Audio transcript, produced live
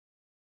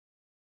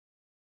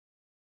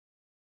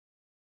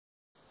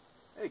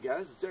Hey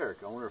guys, it's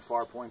Erik, owner of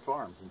Farpoint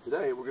Farms, and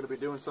today we're going to be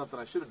doing something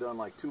I should have done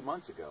like 2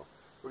 months ago.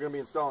 We're going to be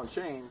installing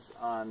chains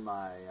on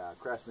my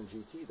Craftsman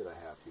GT that I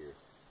have here.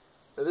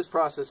 Now, this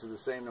process is the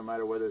same no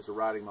matter whether it's a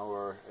riding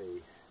mower,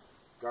 a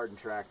garden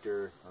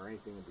tractor, or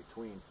anything in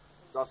between.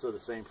 It's also the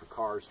same for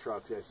cars,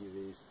 trucks,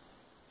 SUVs.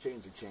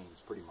 Chains are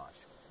chains, pretty much.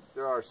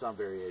 There are some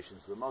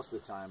variations, but most of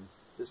the time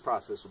this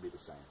process will be the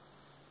same.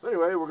 But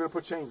anyway, we're going to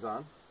put chains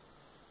on.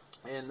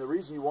 And the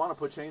reason you want to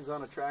put chains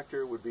on a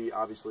tractor would be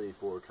obviously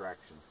for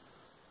traction.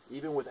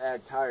 Even with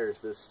ag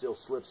tires, this still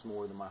slips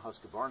more than my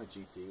Husqvarna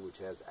GT, which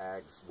has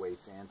ags,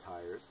 weights, and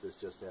tires. This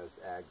just has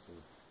ags and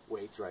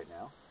weights right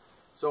now.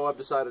 So I've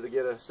decided to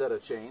get a set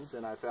of chains,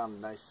 and I found a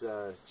nice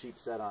cheap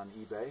set on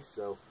eBay.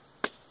 So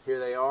here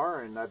they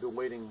are, and I've been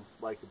waiting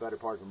like the better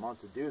part of a month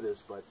to do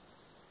this, but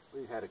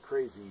we've had a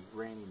crazy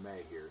rainy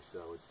May here, so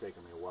it's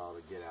taken me a while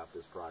to get out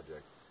this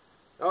project.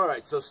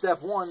 Alright, so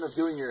step one of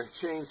doing your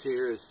chains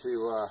here is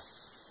to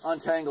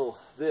untangle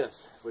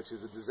this, which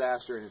is a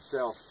disaster in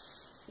itself.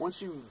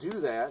 Once you do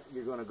that,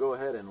 you're going to go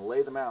ahead and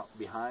lay them out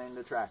behind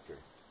the tractor.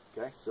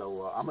 Okay,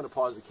 so I'm going to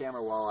pause the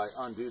camera while I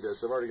undo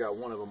this. I've already got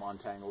one of them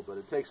untangled, but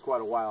it takes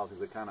quite a while because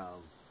they kind of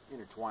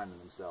intertwine in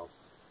themselves.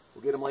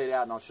 We'll get them laid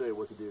out and I'll show you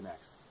what to do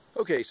next.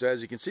 Okay, so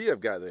as you can see,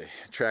 I've got the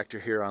tractor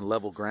here on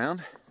level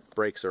ground.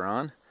 Brakes are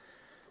on.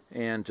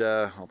 And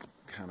I'll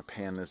kind of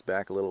pan this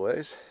back a little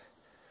ways.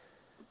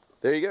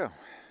 There you go.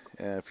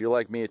 If you're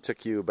like me, it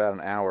took you about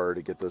an hour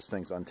to get those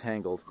things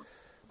untangled.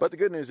 But the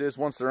good news is,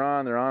 once they're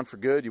on for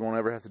good. You won't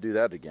ever have to do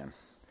that again.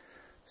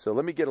 So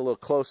let me get a little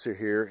closer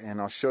here, and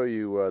I'll show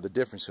you the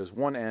differences.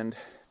 One end,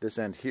 this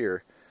end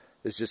here,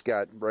 has just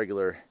got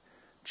regular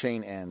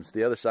chain ends.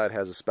 The other side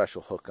has a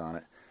special hook on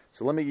it.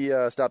 So let me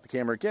stop the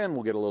camera again.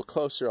 We'll get a little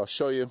closer. I'll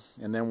show you,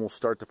 and then we'll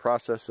start the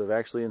process of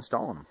actually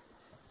installing them.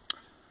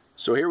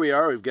 So here we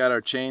are. We've got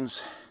our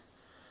chains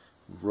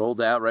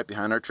rolled out right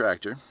behind our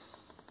tractor.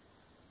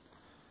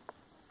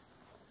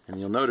 And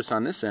you'll notice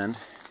on this end,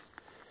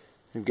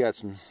 we've got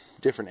some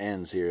different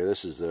ends here.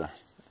 This is the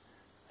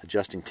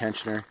adjusting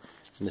tensioner,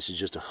 and this is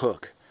just a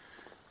hook.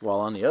 While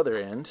on the other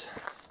end,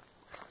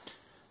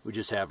 we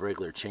just have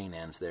regular chain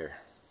ends there.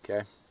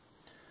 Okay.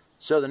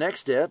 So the next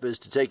step is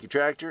to take your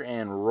tractor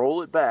and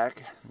roll it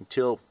back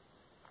until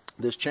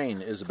this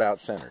chain is about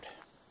centered.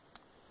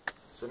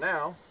 So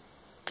now,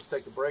 let's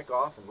take the brake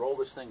off and roll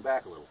this thing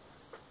back a little.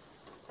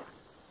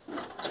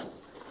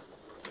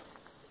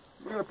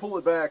 We're going to pull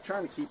it back,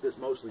 trying to keep this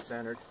mostly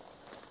centered.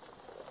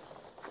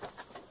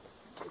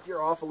 If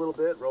you're off a little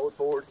bit, roll it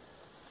forward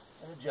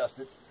and adjust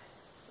it.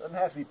 Doesn't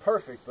have to be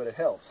perfect, but it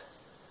helps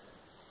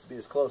to be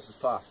as close as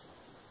possible.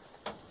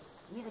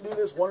 And you can do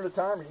this one at a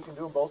time, or you can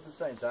do them both at the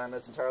same time.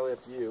 That's entirely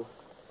up to you.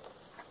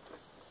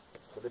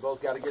 But they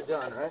both got to get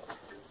done, right?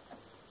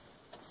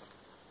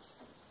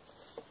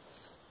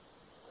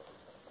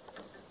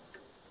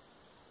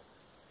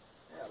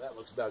 Yeah, that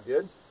looks about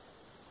good.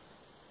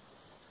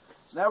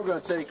 So now we're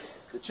going to take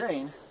the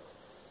chain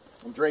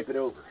and drape it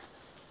over.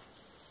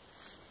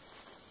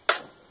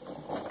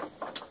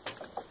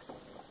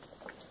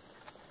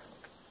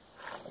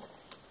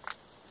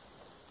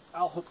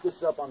 I'll hook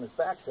this up on this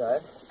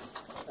backside,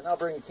 and I'll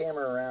bring the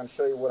camera around and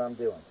show you what I'm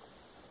doing.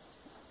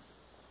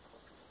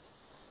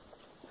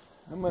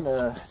 I'm going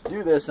to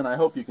do this, and I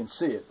hope you can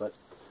see it, but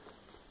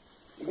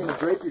you're going to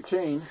drape your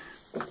chain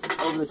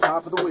over the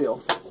top of the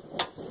wheel,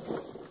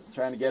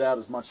 trying to get out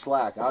as much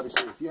slack.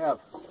 Obviously, if you have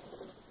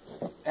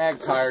ag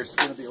tires, it's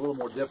going to be a little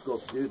more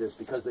difficult to do this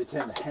because they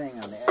tend to hang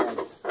on the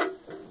ags.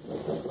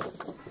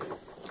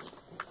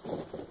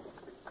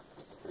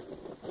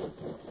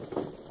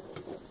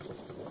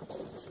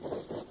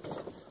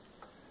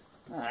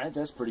 Alright,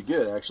 that's pretty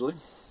good actually.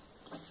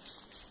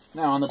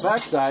 Now on the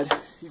back side,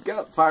 you've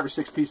got 5 or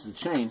 6 pieces of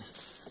chain,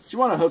 but you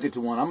want to hook it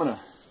to one.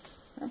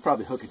 I'll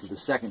probably hook it to the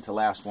second to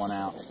last one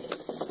out.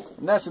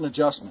 And that's an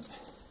adjustment.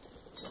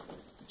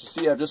 But you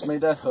see, I've just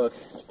made that hook.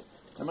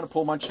 I'm going to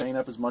pull my chain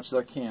up as much as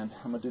I can.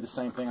 I'm going to do the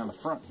same thing on the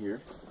front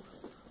here.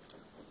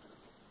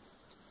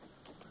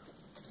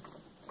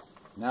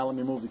 Now let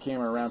me move the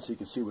camera around so you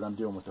can see what I'm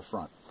doing with the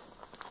front.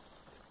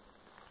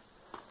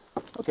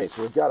 Okay,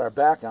 so we've got our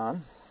back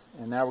on,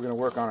 and now we're going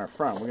to work on our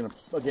front. We're going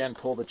to, again,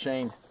 pull the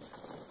chain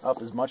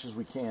up as much as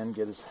we can,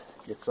 get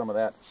some of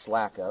that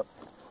slack up.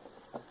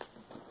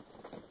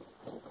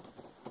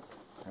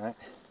 All right.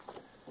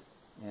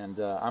 And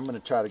I'm going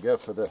to try to go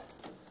for the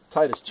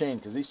tightest chain,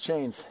 because these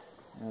chains,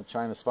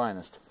 China's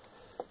finest,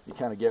 you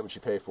kind of get what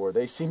you pay for.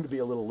 They seem to be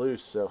a little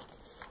loose, so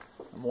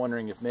I'm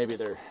wondering if maybe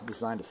they're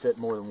designed to fit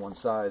more than one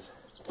size.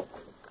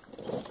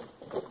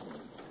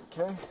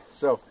 Okay,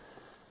 so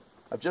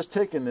I've just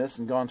taken this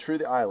and gone through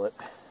the eyelet.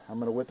 I'm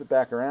going to whip it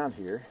back around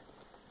here,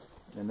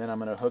 and then I'm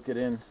going to hook it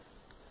in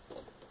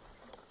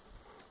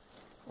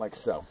like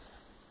so.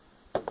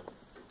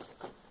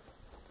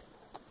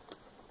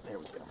 There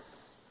we go.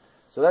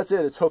 So that's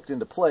it. It's hooked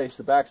into place.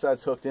 The back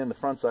side's hooked in, the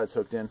front side's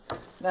hooked in.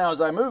 Now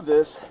as I move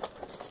this,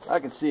 I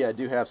can see I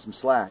do have some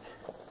slack.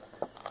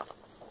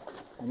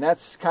 And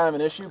that's kind of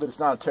an issue, but it's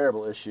not a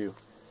terrible issue.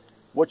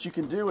 What you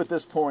can do at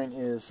this point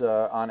is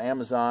on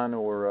Amazon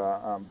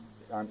or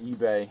on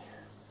eBay.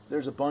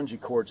 There's a bungee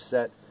cord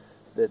set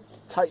that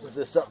tightens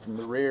this up from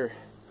the rear,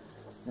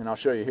 and I'll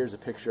show you. Here's a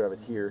picture of it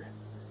here.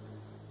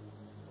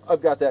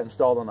 I've got that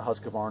installed on the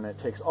Husqvarna. It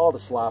takes all the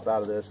slop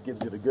out of this,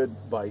 gives it a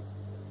good bite,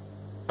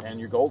 and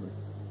you're golden.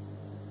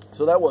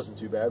 So that wasn't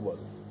too bad, was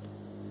it?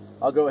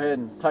 I'll go ahead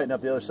and tighten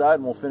up the other side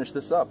and we'll finish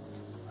this up.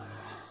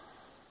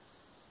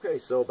 Okay,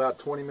 so about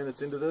 20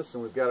 minutes into this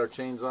and we've got our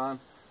chains on.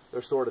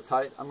 They're sort of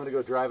tight. I'm going to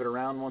go drive it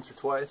around once or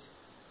twice,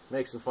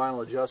 make some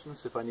final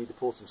adjustments if I need to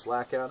pull some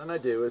slack out, and I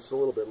do. It's a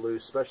little bit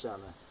loose, especially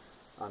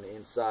on the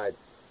inside.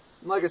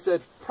 And like I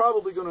said,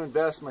 probably going to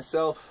invest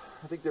myself,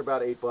 I think they're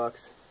about $8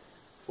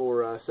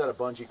 for a set of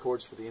bungee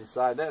cords for the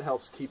inside. That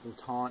helps keep them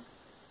taut.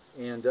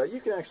 And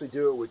you can actually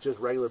do it with just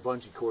regular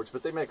bungee cords,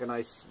 but they make a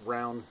nice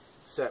round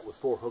set with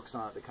 4 hooks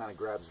on it that kind of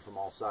grabs it from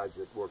all sides.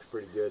 That works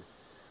pretty good.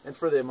 And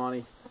for their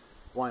money,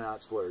 why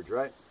not splurge,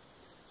 right?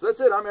 So that's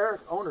it. I'm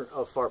Eric, owner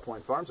of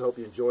Farpoint Farms. I hope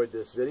you enjoyed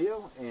this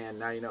video, and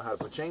now you know how to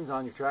put chains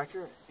on your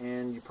tractor,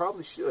 and you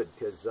probably should,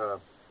 because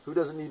who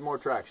doesn't need more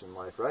traction in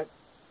life, right?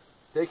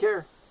 Take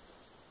care.